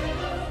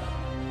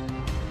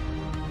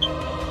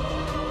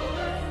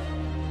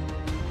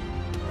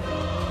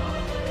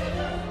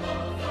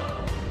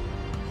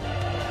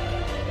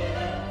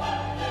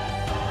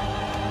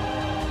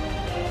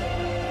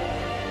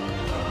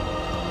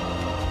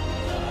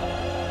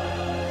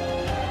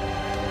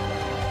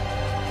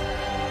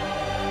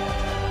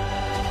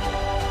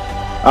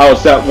 I will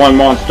set 1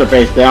 monster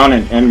face down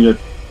and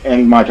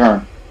end my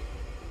turn.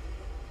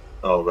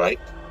 Alright.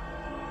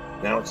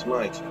 Now it's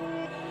my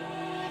turn.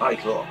 I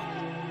draw.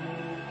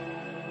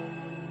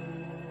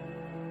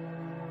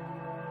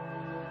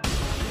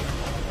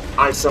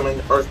 I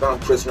summon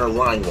Earthbound Prisoner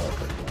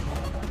Linewalker.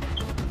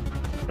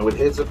 And with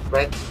his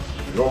effect,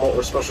 normal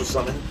or special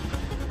summon,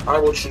 I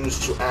will choose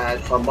to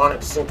add Harmonic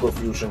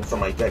Synchrofusion from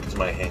my deck to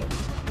my hand.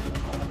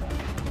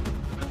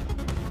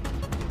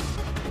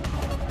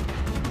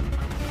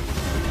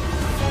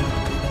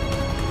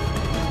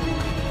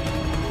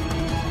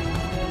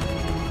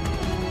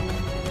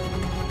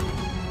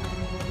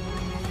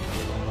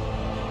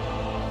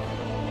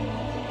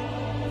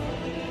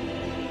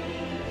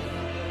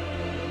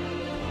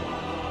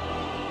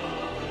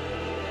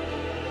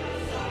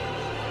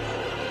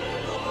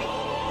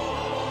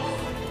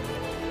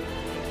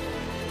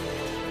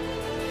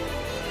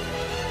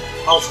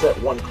 I'll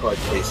set 1 card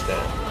face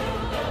down.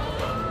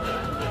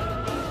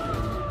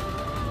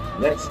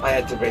 Next, I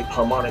activate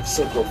Harmonic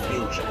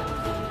Synchrofusion.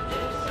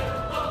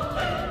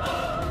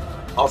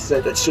 I'll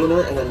set a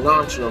tuner and a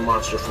non-tuner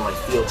monster from my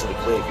field to the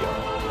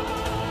graveyard.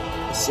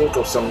 The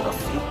Synchro summon a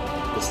few.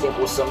 The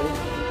Synchro summon,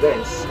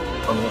 then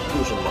summon a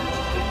fusion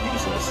monster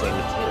using the same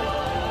material.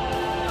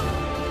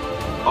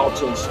 I'll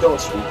tune Stone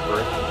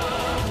Sweeper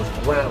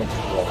with Ground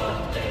Walker.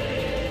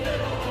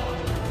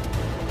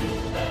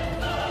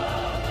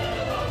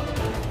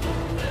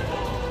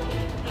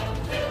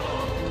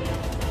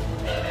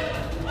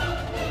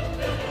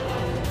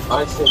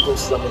 I Synchro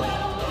summon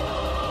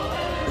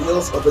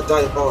Wheels of the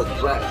Diabolic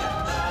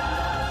Dragons,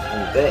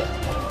 and then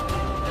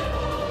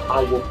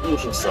I will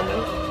fusion summon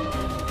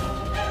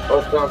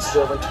Earthbound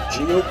Servant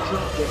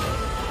Geokraken.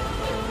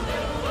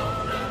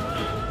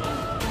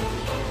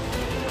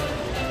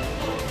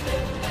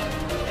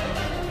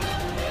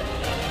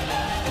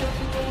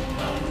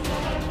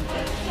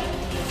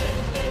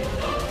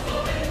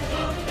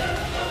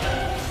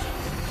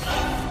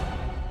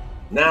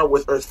 Now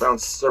with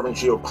Earthbound Servant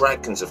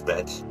Geokraken's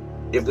effect,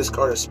 if this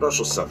card is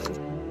special summoned,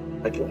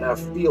 I can have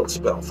Field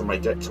Spell from my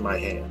deck to my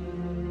hand.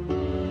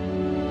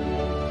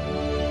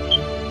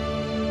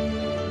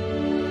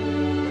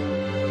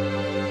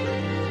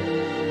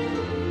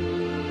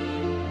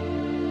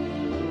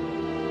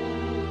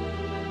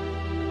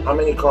 How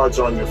many cards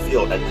are on your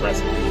field at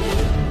present?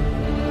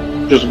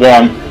 Just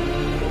 1.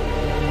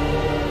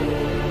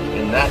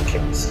 In that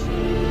case,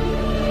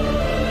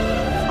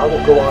 I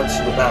will go on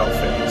to the battle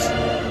phase.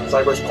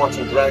 Cyber's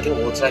Quantum Dragon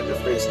will attack your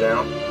face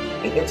down,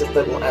 and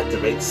Interfed will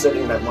activate,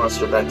 sending that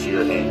monster back to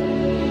your hand.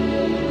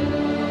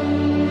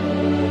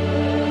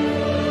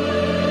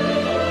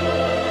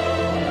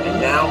 And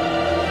now,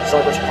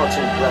 Cyber's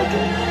Quantum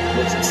Dragon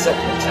makes its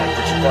second attack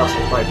for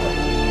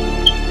 2,500.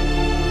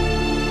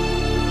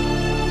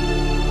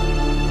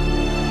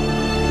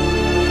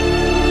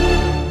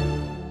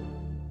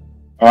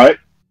 Alright.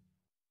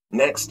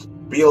 Next,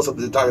 Beals of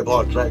the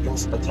Diabolic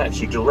Dragons attacks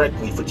you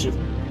directly for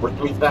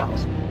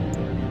 3,000.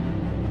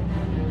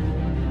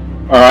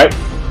 Alright.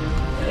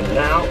 And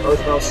now,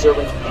 Earthbound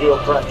Servant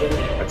Geokraken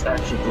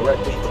attacks you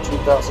directly for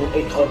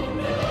 2,800.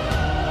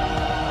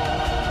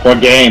 What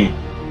game?